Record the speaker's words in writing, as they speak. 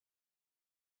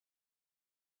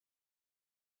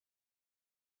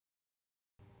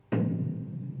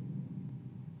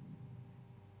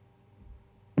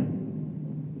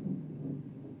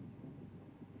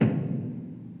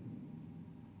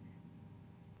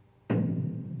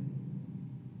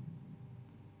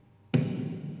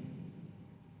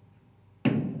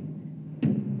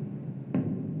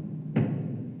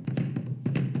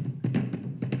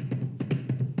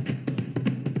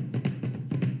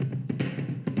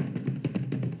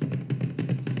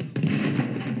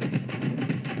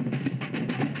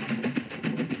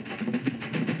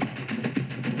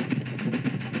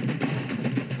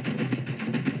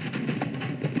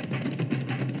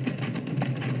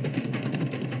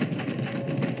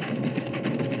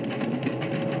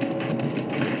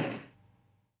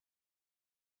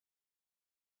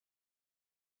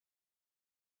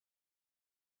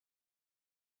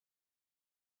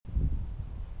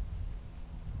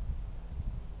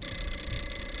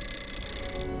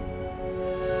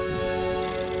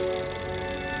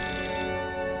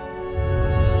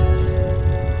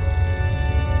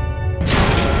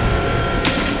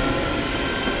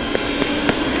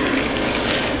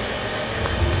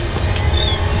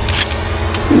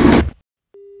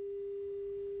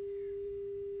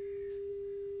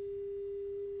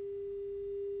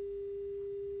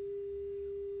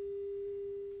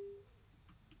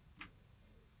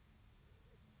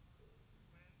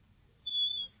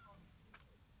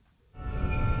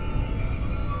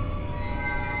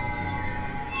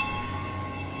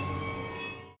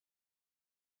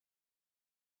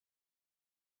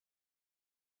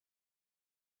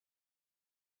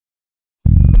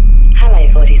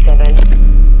47.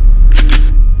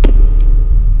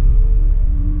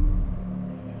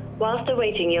 Whilst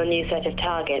awaiting your new set of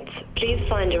targets, please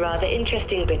find a rather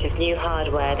interesting bit of new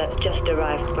hardware that's just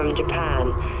arrived from Japan.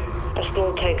 A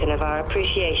small token of our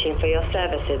appreciation for your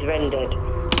services rendered.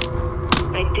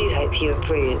 I do hope you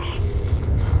approve.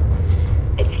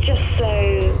 It's just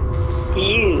so...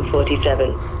 you,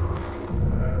 47.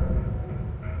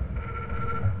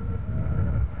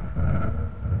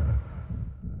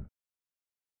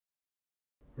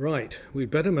 Right,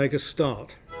 we'd better make a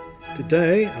start.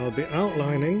 Today I'll be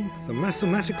outlining the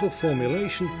mathematical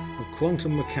formulation of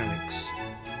quantum mechanics.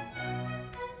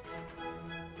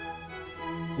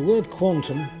 The word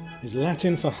quantum is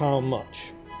Latin for how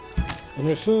much, and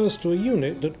refers to a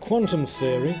unit that quantum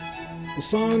theory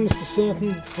assigns to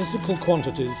certain physical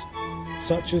quantities,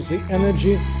 such as the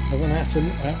energy of an atom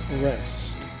at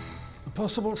rest. The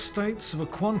possible states of a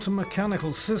quantum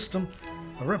mechanical system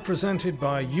are represented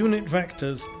by unit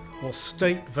vectors or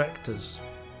state vectors.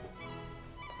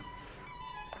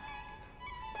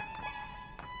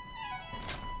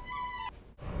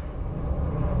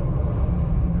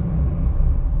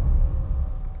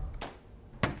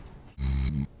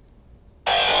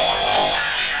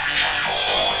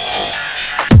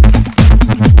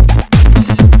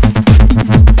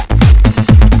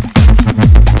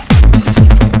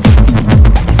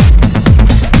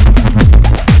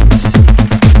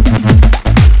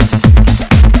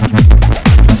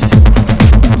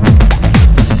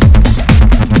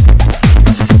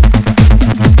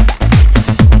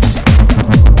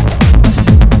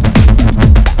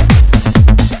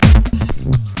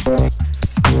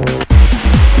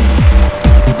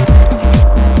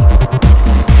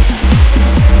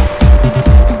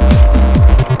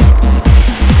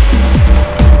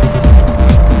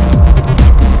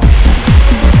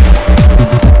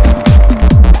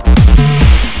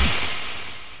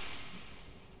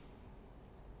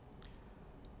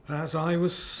 As I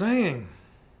was saying,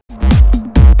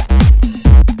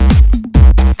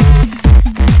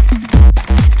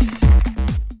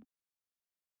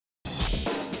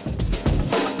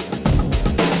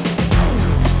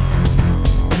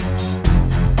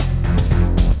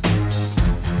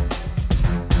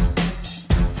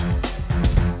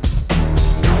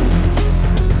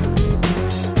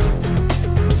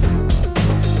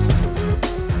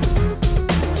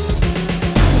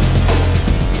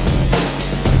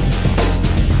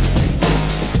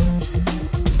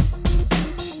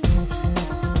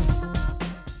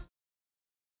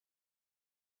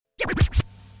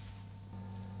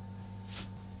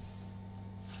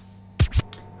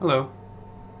 Hello,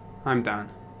 I'm Dan.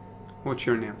 What's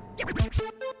your name?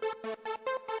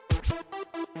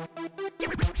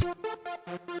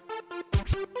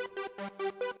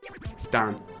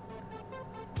 Dan.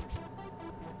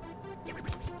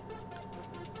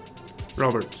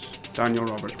 Roberts. Daniel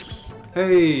Roberts.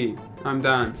 Hey, I'm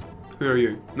Dan. Who are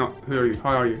you? Not who are you?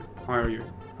 How are you? How are you?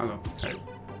 Hello. Hey.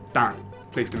 Dan.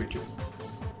 Pleased to meet you.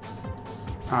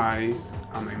 I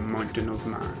am a mountain of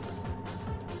man.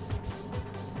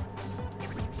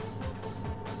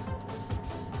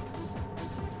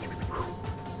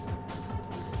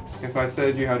 If I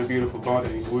said you had a beautiful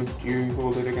body, would you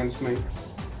hold it against me?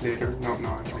 Later? Not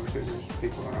now, obviously there's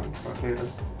people around, but later.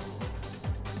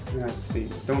 Yeah, see,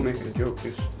 don't make it a joke,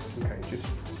 just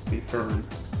be firm.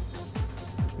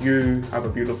 You have a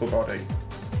beautiful body.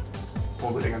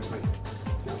 Hold it against me.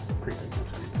 No, creepy, no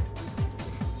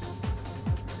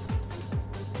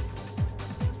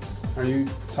creepy. Are you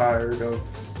tired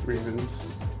of reasons?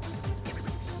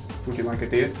 Would you like a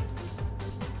date?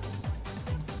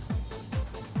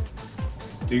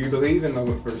 Do you believe in love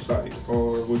at first sight,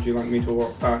 or would you like me to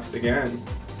walk past again?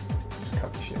 Just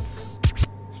cut the shit.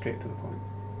 Straight to the point.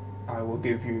 I will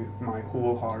give you my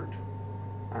whole heart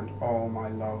and all my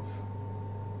love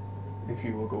if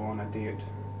you will go on a date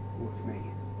with me.